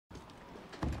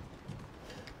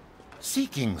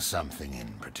Seeking something in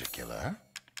particular?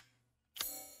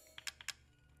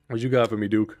 What you got for me,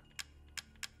 Duke?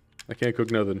 I can't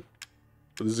cook nothing.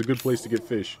 But this is a good place to get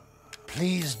fish.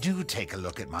 Please do take a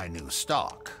look at my new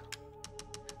stock.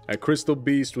 That crystal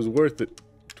beast was worth it.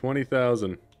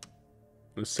 20,000. I'm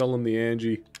gonna sell him the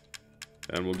Angie.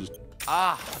 And we'll just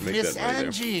make Miss that money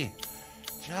Angie.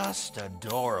 Just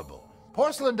adorable.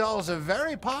 Porcelain dolls are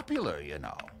very popular, you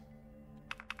know.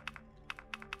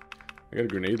 I got a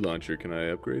grenade launcher. Can I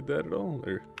upgrade that at all?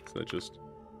 Or is that just...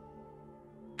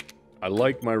 I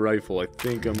like my rifle. I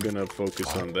think I'm gonna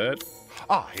focus on that.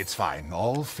 It's fine.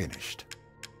 All finished.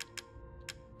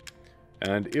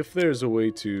 And if there's a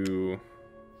way to...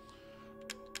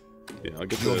 Yeah, I'll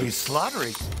get You'll be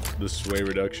slaughtering the sway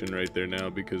reduction right there now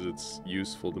because it's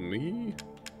useful to me.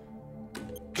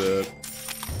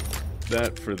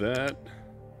 That for that.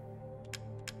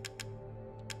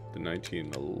 The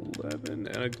 1911,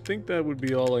 and I think that would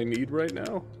be all I need right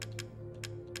now.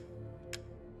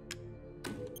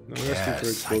 No,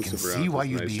 yes, I can see why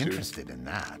you'd be interested in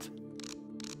that.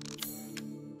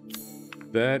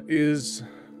 That is...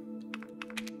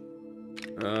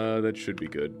 that should be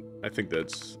good. I think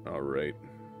that's alright.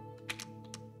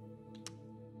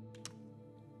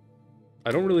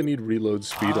 I don't really need reload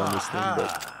speed on this thing,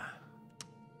 but...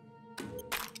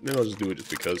 Maybe I'll just do it just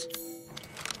because.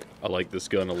 I like this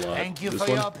gun a lot. Thank you for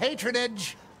your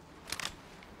patronage.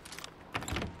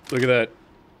 Look at that.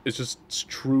 It's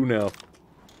true now.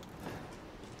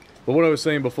 But what I was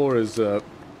saying before is,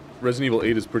 Resident Evil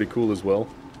 8 is pretty cool as well.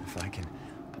 If I can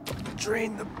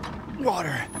drain the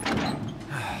water.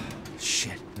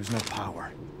 Shit, there's no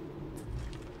power.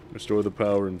 Restore the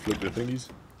power and flip the thingies.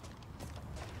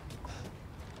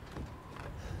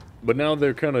 But now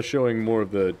they're kind of showing more of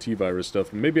the T-Virus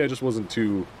stuff. Maybe I just wasn't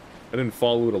too... I didn't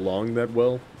follow it along that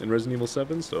well in Resident Evil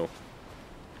 7, so...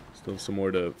 Still some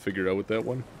more to figure out with that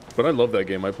one. But I love that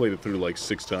game. I played it through like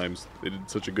 6 times. They did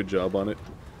such a good job on it.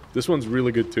 This one's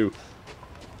really good too.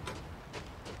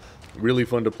 Really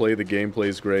fun to play. The gameplay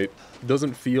is great.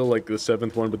 Doesn't feel like the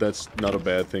 7th one, but that's not a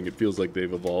bad thing. It feels like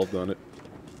they've evolved on it.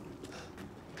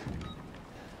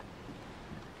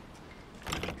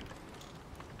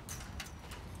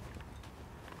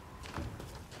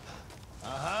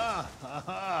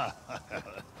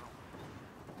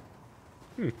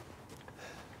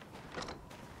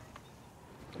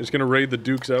 Just gonna raid the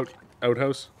Duke's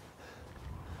outhouse.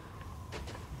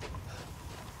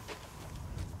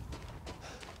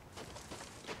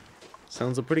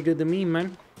 Sounds pretty good to me,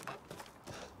 man.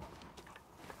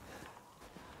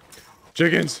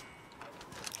 Chickens!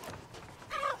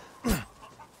 I'm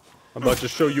about to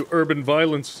show you urban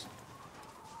violence.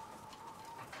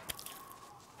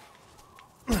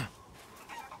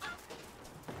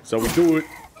 That's how we do it.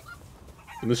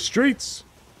 In the streets.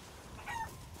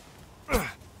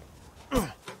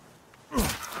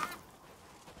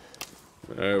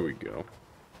 There we go.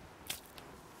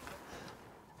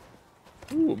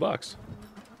 Ooh, a box.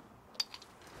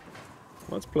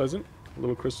 Well, that's pleasant. A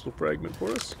little crystal fragment for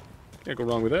us. Can't go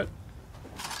wrong with that.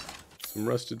 Some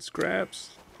rusted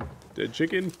scraps. Dead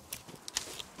chicken.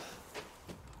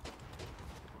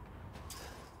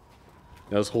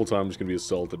 Now this whole time I'm just gonna be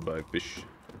assaulted by fish.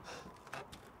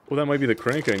 Well, that might be the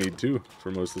crank I need too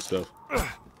for most of the stuff.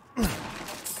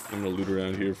 I'm gonna loot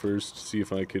around here first, see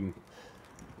if I can...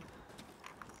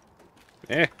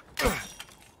 I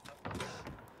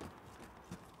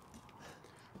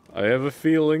have a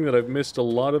feeling that I've missed a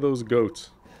lot of those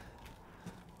goats.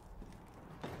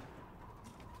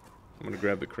 I'm gonna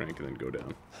grab the crank and then go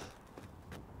down.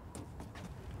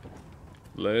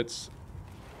 Let's...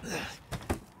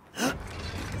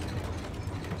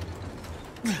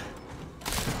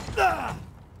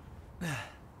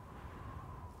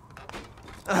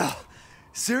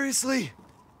 Seriously?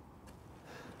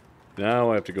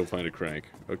 Now I have to go find a crank.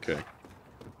 Okay.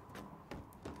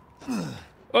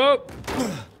 Oh!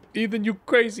 Ethan, you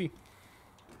crazy!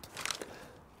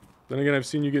 Then again, I've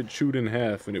seen you get chewed in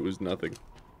half and it was nothing.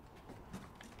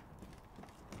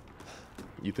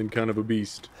 Ethan, kind of a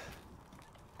beast.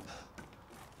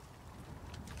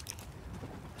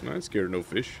 I'm not scared of no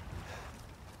fish.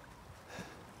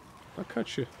 I'll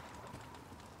cut you.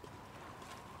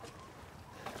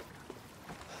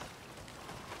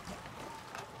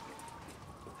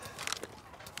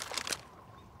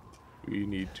 We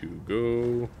need to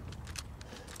go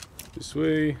this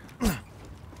way.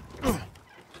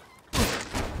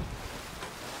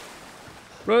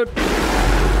 Run!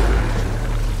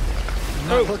 I'm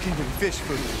not looking for fish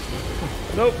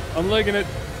food. Nope, I'm legging it.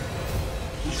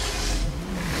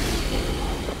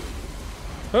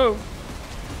 Oh.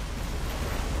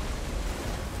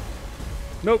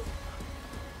 Nope.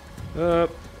 See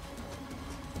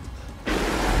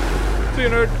you,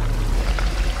 nerd.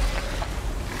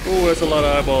 Oh, that's a lot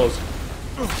of eyeballs.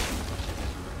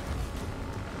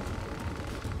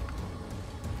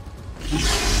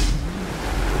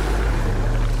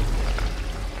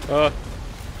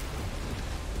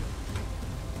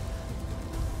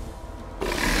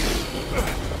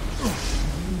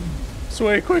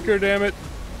 Sway quicker, damn it.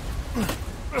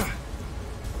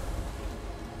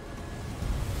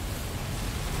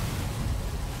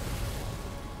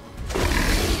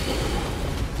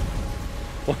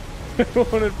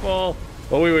 Won't it fall?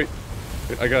 Oh, wait.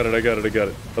 I got it.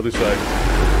 Other side.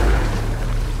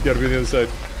 Gotta be on the other side.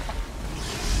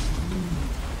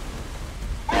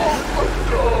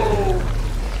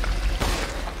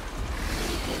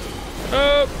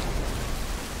 Oh!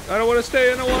 I don't want to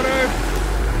stay in the water.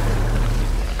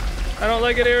 I don't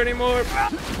like it here anymore.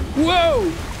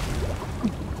 Whoa!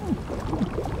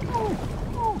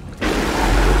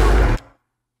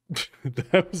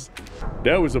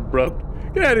 that was abrupt.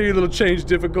 Get out of here, little change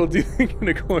difficulty thing in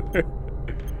the corner.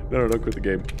 No, don't quit the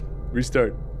game.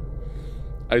 Restart.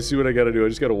 I see what I gotta do. I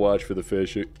just gotta watch for the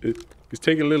fish. It's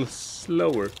taking a little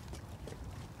slower.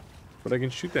 But I can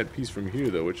shoot that piece from here,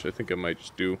 though, which I think I might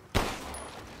just do.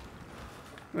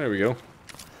 There we go.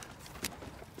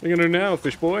 What are you gonna do now,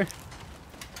 fish boy?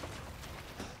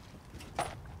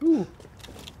 Ooh.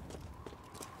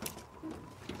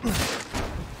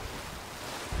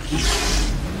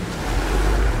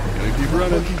 Gotta keep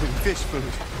running. Looking for fish food.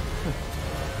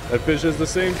 That fish has the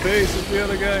same face as the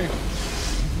other guy.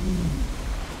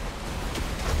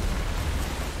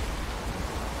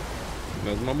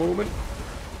 That's my moment.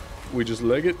 We just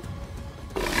leg it.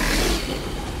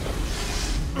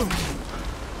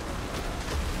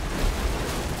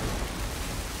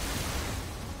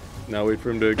 Now wait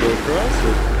for him to go across.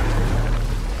 Or...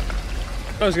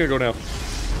 I was gonna go now.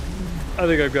 I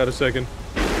think I've got a second.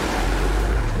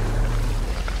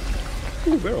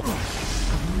 Ooh, barrel.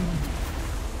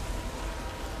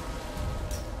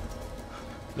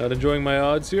 Not enjoying my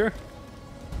odds here.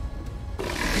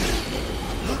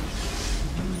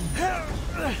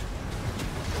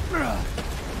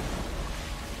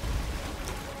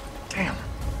 Damn.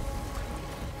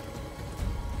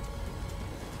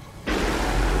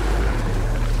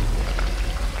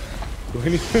 Do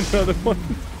we need another one?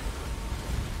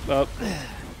 Up.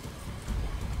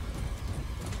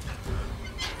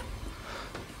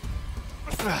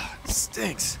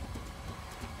 Stinks.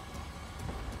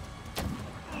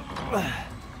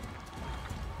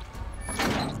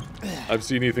 I've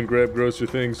seen Ethan grab grosser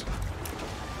things.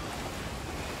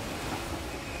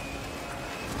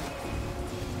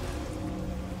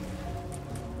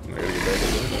 I gotta get back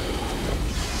in there.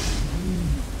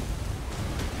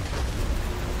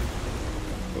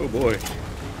 Oh boy.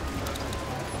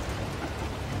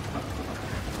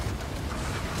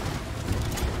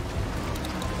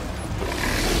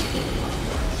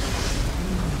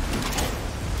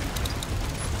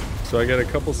 So I got a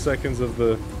couple seconds of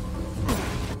the...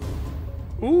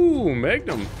 Ooh,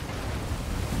 Magnum.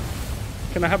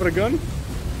 Can I have it a gun?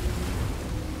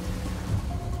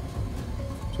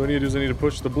 So what I need to do is I need to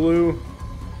push the blue,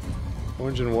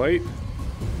 orange and white.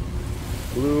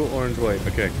 Blue, orange, white.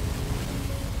 Okay.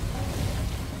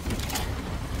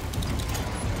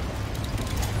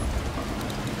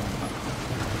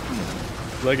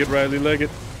 Leg it, Rylee, leg it.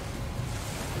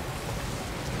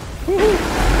 Woohoo!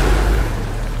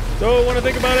 Don't want to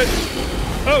think about it.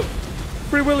 Oh!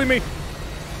 Free Willy me!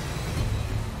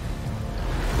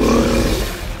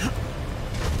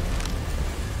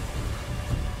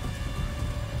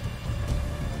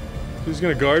 He's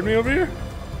gonna guard me over here?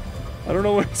 I don't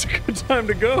know when it's a good time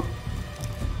to go.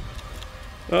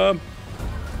 I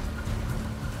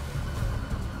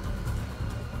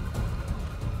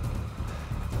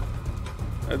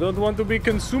don't want to be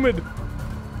consumed.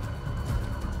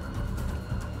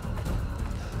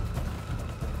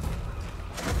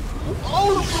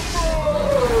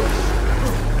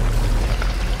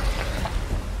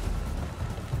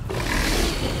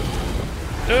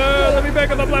 Let me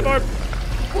back on the platform.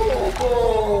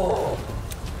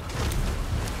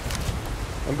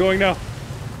 I'm going now.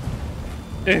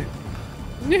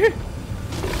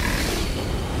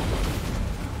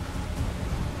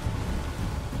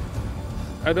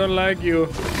 I don't like you.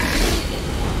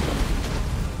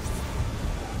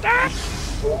 Ah!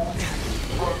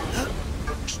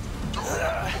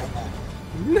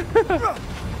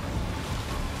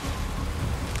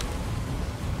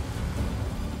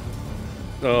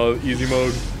 Oh, easy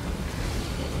mode.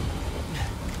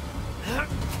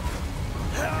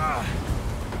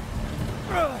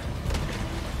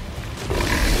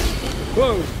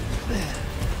 Whoa!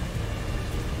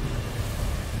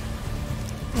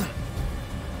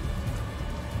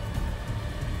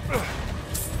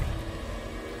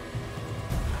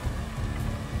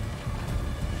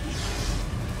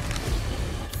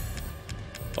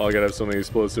 Oh, I gotta have something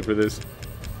explosive for this.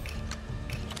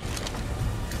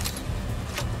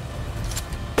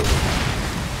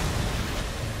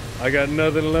 I got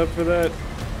nothing left for that.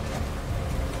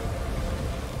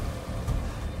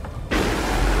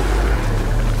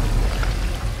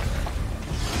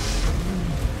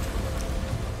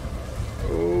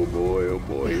 Oh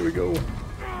boy, here we go.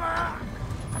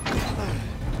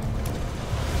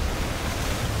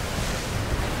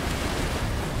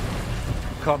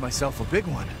 Caught myself a big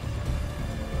one.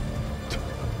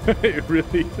 It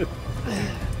really is.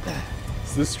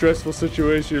 It's this stressful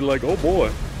situation, you're like, oh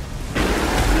boy.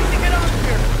 Get out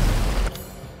here!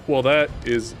 Well, that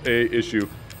is a issue.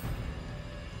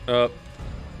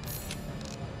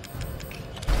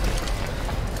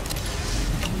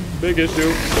 Big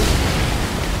issue.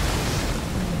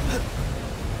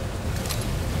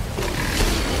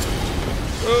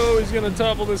 Oh, he's gonna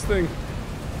topple this thing.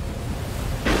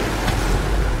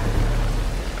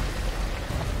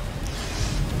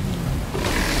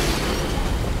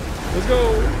 Let's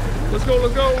go! Let's go,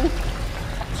 let's go!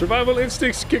 Survival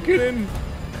instincts kicking in.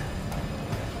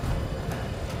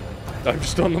 I'm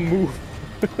just on the move.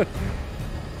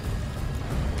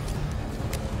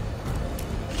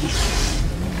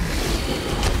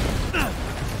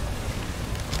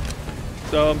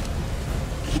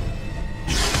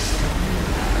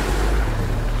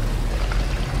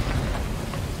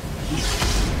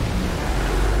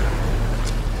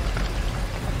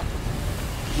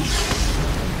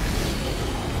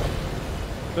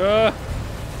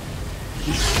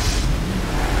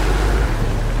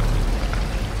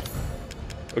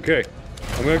 Okay,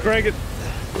 I'm gonna crank it.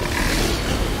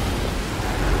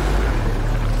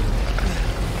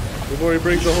 Before he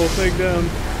brings the whole thing down.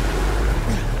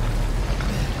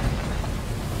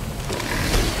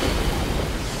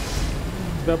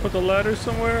 Did I put the ladder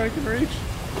somewhere I can reach?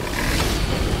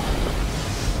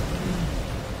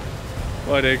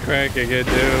 What did cranking it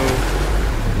do?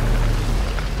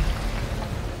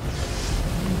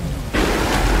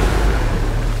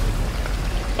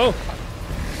 Oh!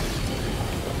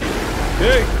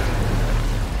 Hey!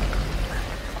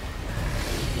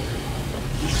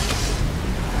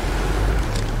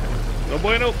 No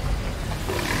bueno!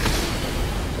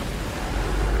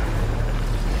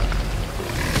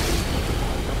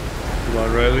 Come on,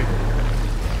 Rylee.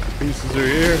 The pieces are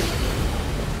here.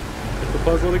 Put the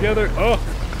puzzle together. Oh!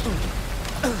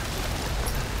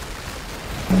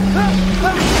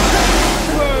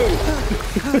 Whoa!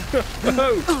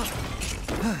 Oh!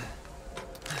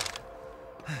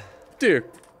 Dear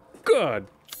God!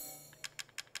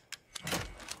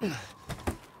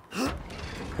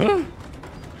 Huh?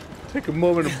 Take a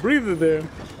moment to breathe in there.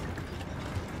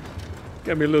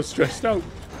 Got me a little stressed out.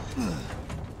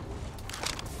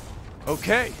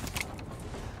 Okay.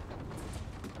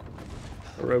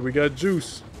 Alright, we got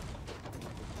juice.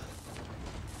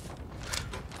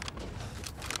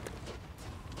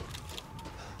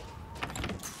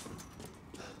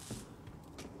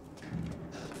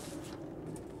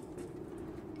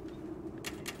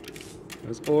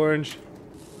 That's orange.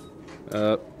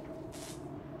 That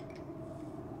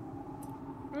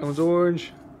one's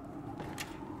orange.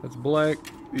 That's black.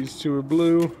 These two are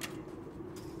blue.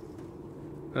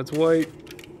 That's white.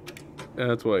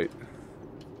 That's white.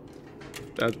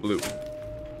 That's blue.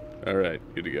 Alright,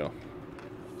 good to go.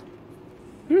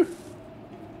 Whew.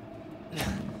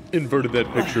 Inverted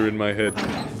that picture in my head.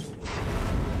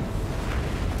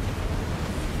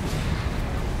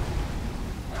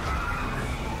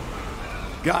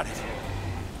 Got it.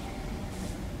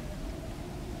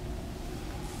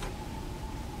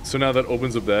 So now that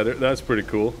opens up that, that's pretty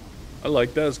cool. I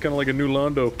like that, it's kind of like a new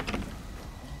Londo.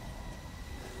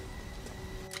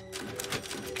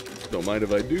 Don't mind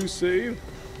if I do save.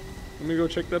 Let me go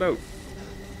check that out.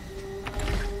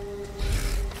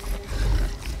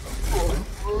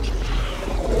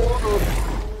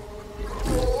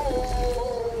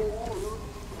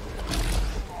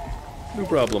 No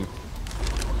problem.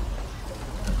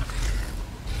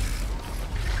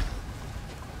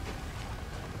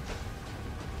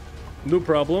 No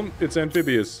problem, it's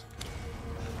amphibious.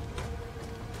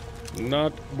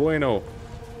 Not bueno.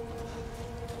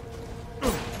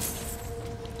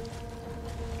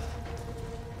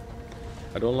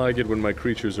 I don't like it when my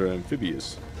creatures are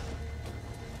amphibious.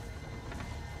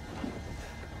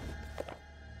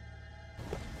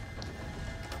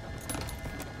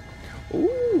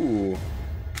 Ooh.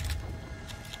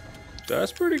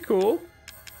 That's pretty cool.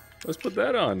 Let's put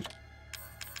that on.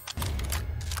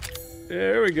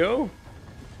 There we go.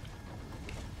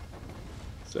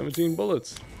 17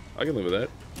 bullets. I can live with that.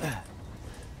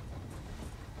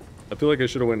 I feel like I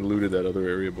should have went and looted that other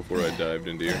area before I dived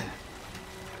into here.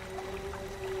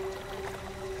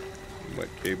 Wet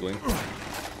cabling.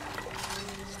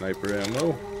 Sniper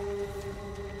ammo.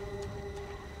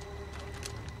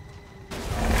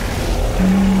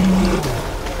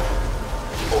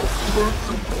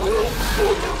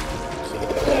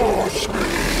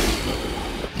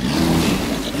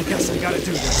 I guess I gotta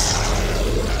do this.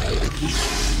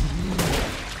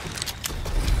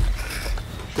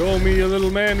 Show me a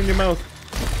little man in your mouth.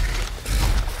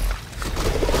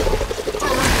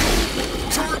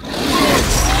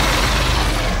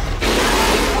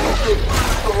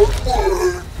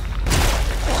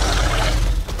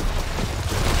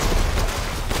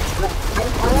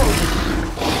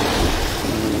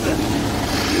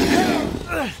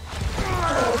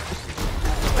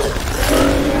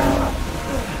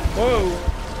 Whoa!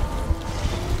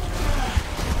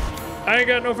 I ain't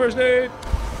got no first aid.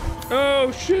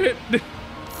 Oh shit!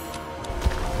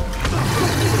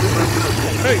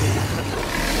 Hey!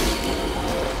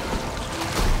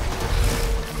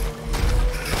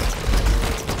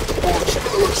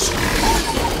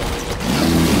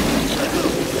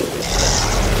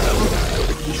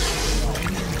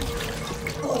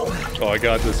 Oh, I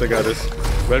got this, I got this.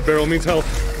 Red barrel means health.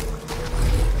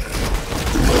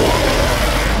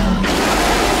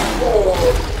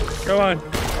 Come on.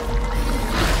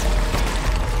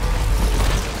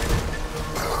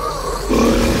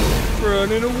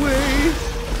 Running away.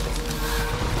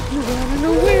 Running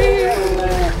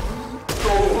away.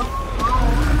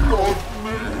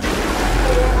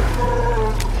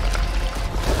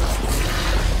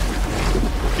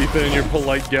 Keep it in your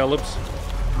polite gallops.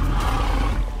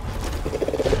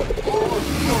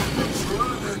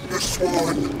 This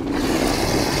one.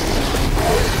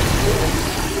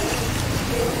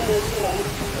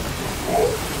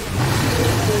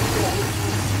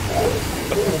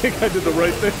 I think I did the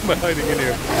right thing by hiding in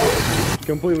here.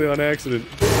 Completely on accident.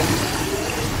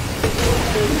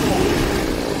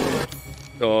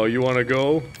 Oh, you wanna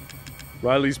go?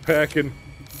 Riley's packing.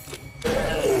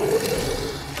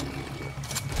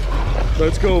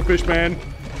 Let's go, Fishman.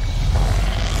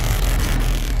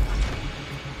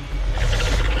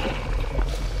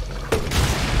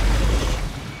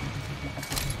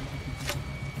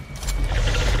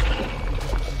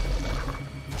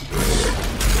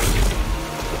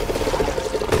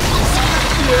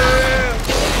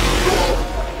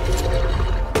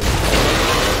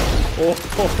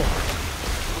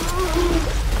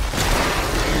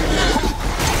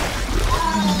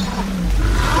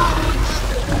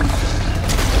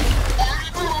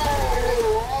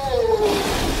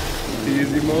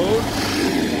 Easy mode,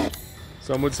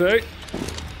 some would say.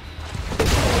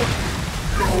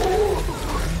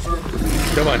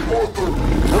 Come on.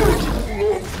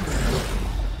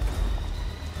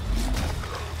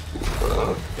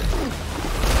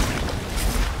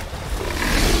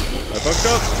 I fucked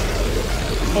up.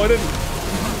 Oh, I didn't.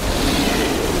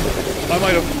 I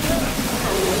might have.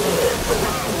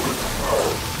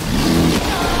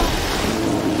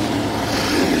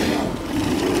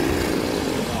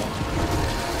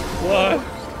 What?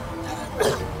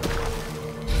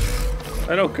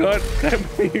 I don't got that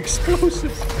many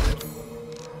explosives.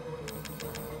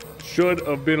 Should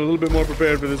have been a little bit more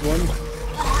prepared for this one.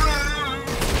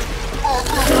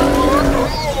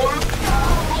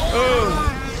 Oh.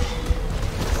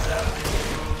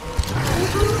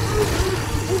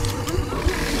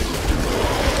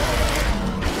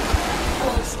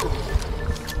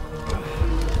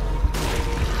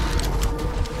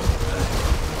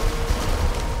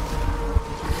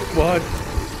 What?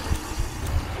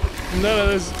 None of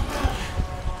this.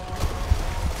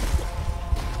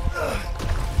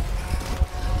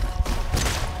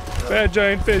 Bad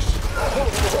giant fish.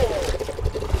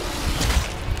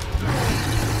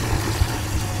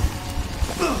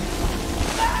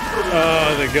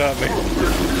 Oh, they got me.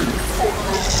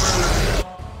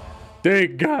 They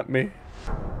got me.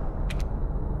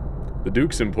 The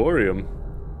Duke's Emporium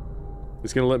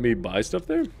is gonna let me buy stuff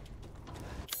there?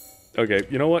 Okay,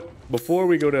 you know what? Before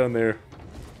we go down there,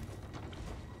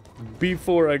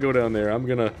 I'm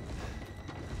gonna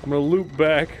loop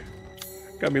back.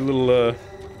 Got me a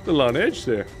little on edge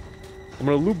there. I'm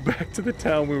gonna loop back to the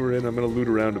town we were in. I'm gonna loot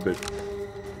around a bit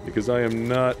because I am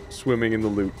not swimming in the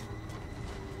loot.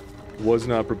 Was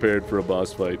not prepared for a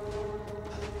boss fight.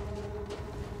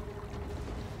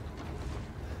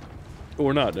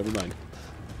 Or not, never mind.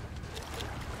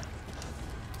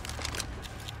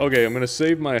 Okay, I'm gonna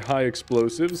save my high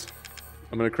explosives.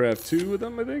 I'm gonna craft 2 of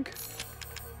them, I think.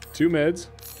 2 meds.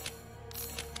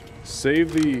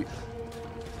 Save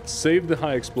the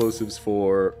high explosives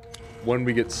for when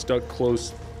we get stuck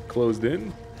closed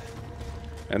in.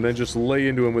 And then just lay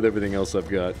into him with everything else I've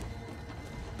got.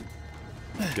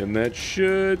 And that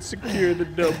should secure the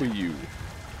W.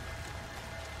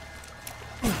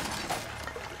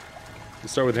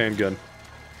 Let's start with handgun.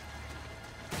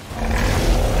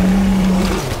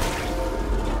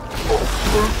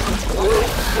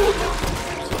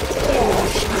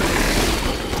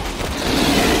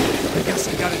 I guess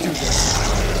I gotta do this.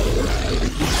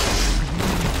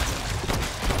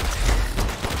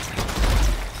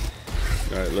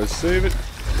 Alright, let's save it.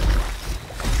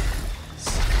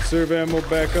 Serve ammo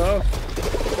back off.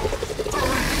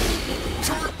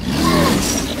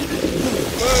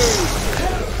 Whoa!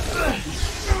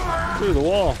 Through the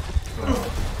wall.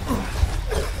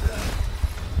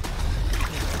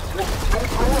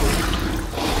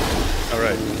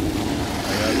 Alright.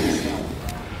 I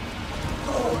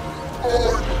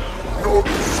got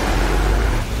this.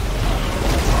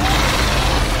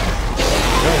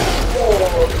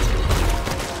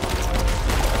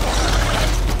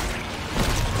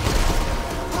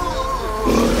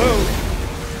 Oh.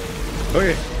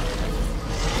 Okay.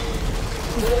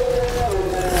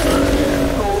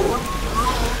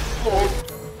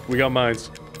 We got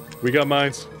mines. We got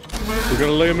mines. We're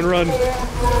gonna lay them and run.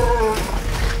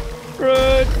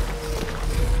 Run!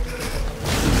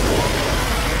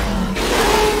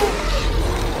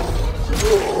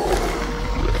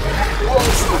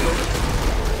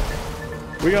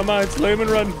 We got mines. Lay them and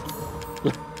run.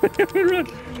 Lay them and run.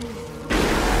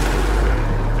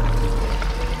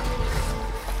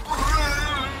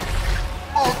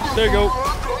 There you go.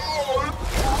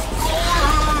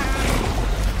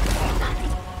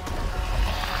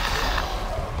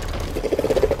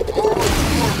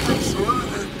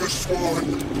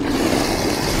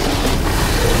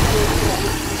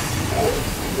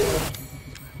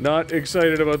 Not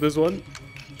excited about this one.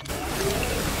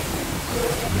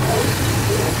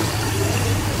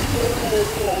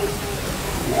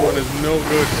 This one is no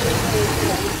good.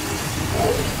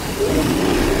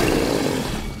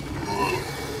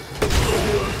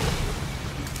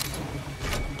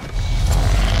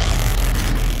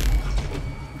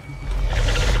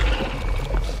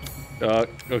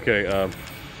 Okay,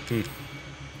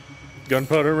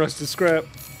 Gunpowder and rusted scrap.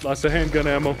 Lots of handgun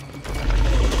ammo.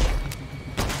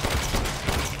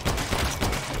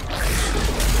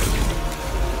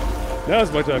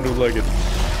 Now's my time to leg it.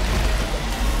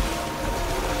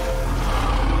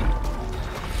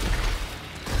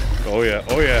 Oh yeah,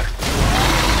 oh yeah.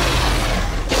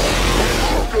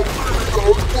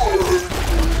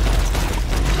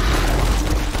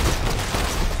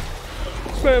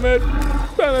 Spam it!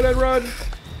 Spam it and run!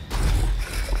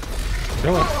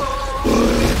 Come on.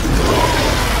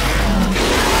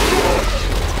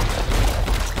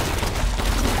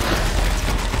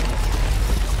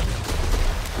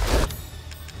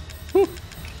 Whew.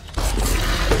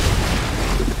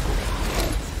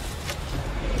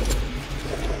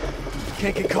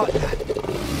 Can't get caught in that.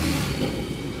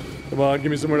 Come on, give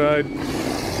me somewhere to hide.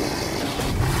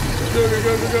 Go, go,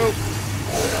 go, go, go!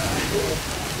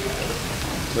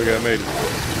 Okay, I made it.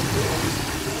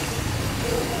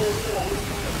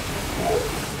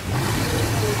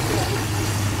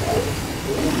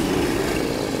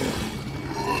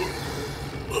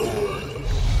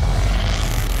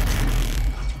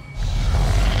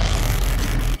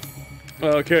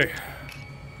 Okay.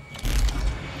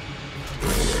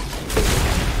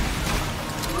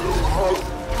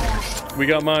 We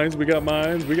got mines, we got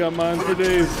mines, we got mines for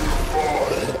days.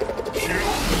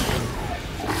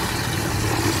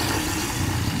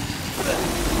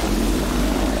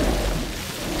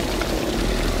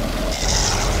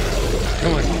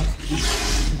 Come on.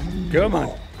 Come on.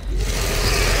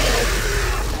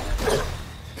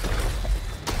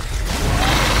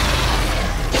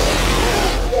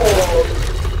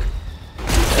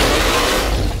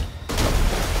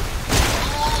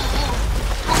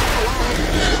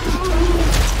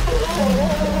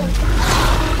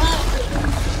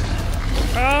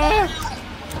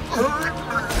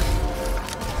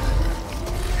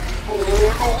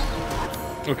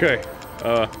 Okay,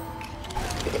 yeah!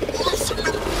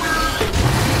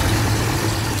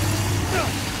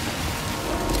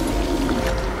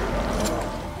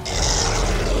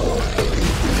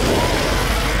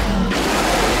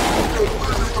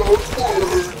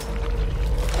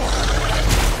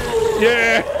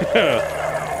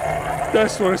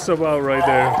 That's what it's about right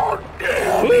there.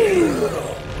 Woo.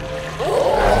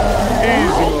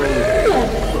 Easy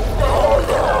mode.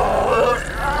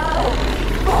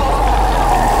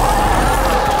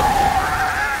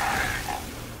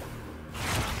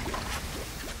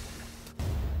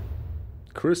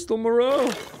 Bristol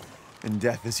Moreau. In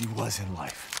death as he was in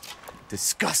life.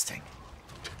 Disgusting.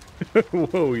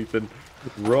 Whoa, Ethan.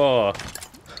 Raw.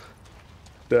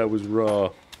 That was raw.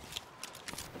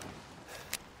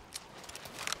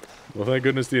 Well, thank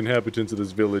goodness the inhabitants of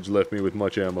this village left me with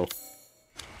much ammo.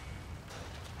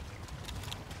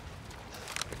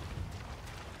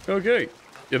 Okay.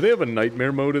 If they have a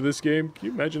nightmare mode of this game, can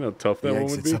you imagine how tough that one would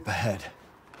be? The exit's up ahead.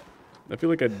 I feel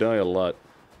like I'd die a lot.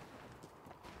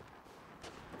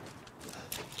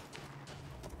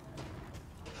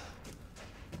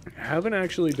 I haven't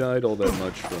actually died all that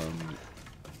much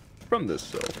from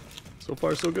this, so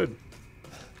far so good.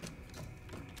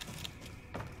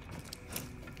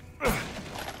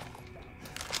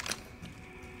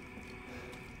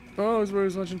 Oh, I was where I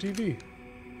was watching TV.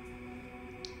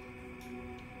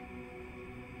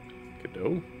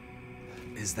 Kiddo.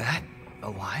 Is that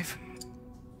alive?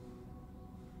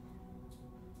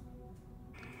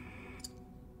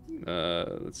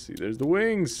 Let's see. There's the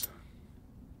wings.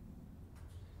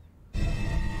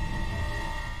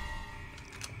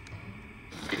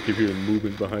 Keep hearing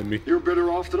movement behind me. You're better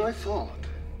off than I thought.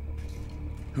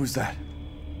 Who's that?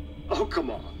 Oh, come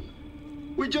on.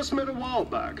 We just met a while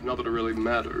back, not that it really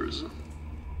matters.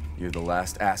 You're the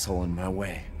last asshole in my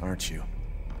way, aren't you?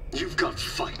 You've got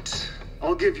fight.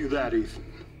 I'll give you that, Ethan.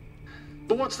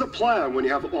 But what's the plan when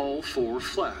you have all 4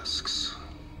 flasks?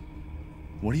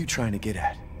 What are you trying to get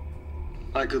at?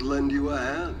 I could lend you a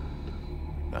hand.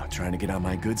 Not trying to get on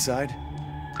my good side?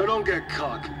 Oh, don't get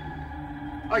cocky.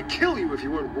 I'd kill you if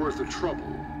you weren't worth the trouble.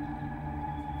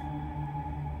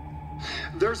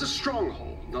 There's a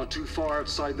stronghold not too far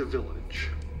outside the village.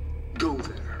 Go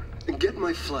there and get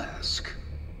my flask.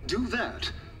 Do that,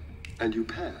 and you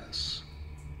pass.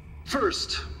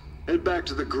 First, head back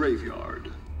to the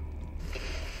graveyard.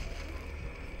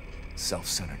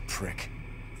 Self-centered prick.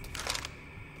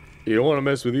 You don't want to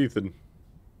mess with Ethan.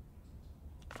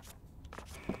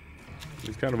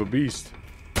 He's kind of a beast.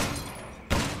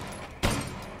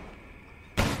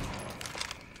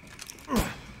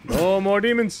 Oh, more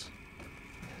demons!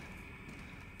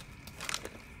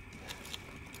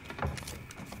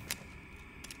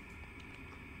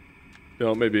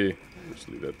 No, maybe just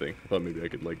leave that thing. I thought maybe I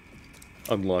could like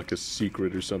unlock a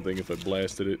secret or something if I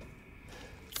blasted it.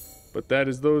 But that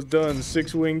is those done.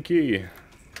 6-wing key.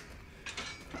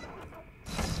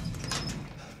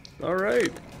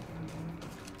 Alright.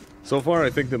 So far,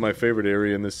 I think that my favorite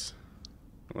area in this...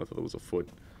 Oh, I thought that was a foot.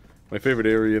 My favorite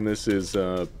area in this is,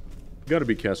 gotta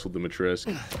be Castle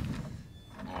Dimitrescu.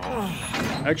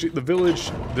 Actually, the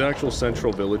village, the actual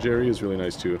central village area is really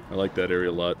nice too. I like that area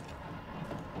a lot.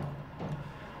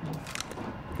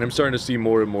 I'm starting to see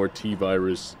more and more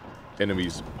T-virus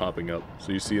enemies popping up.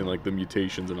 So you see in like the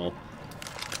mutations and all.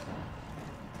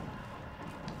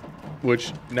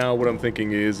 Which, now what I'm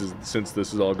thinking is since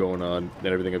this is all going on, and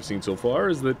everything I've seen so far,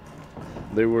 is that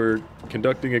they were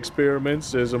conducting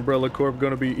experiments. Is Umbrella Corp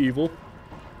gonna be evil?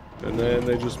 And then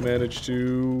they just managed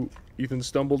to... Ethan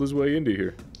stumbled his way into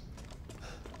here.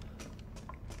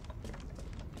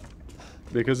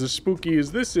 Because as spooky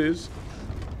as this is,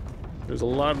 there's a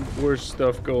lot worse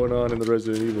stuff going on in the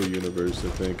Resident Evil universe, I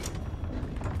think.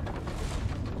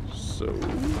 So...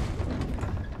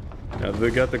 now that they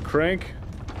got the crank,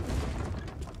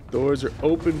 doors are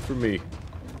open for me.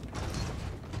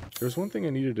 There's one thing I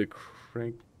needed to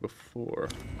crank before.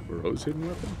 Moreau's hidden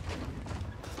weapon?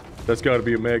 That's gotta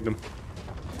be a Magnum.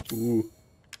 Ooh.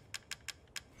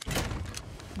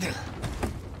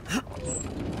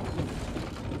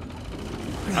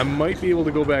 I might be able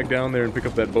to go back down there and pick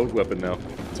up that boat weapon now,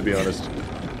 to be honest.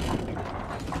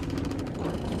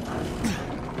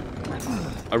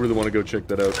 I really want to go check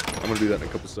that out. I'm gonna do that in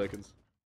a couple seconds.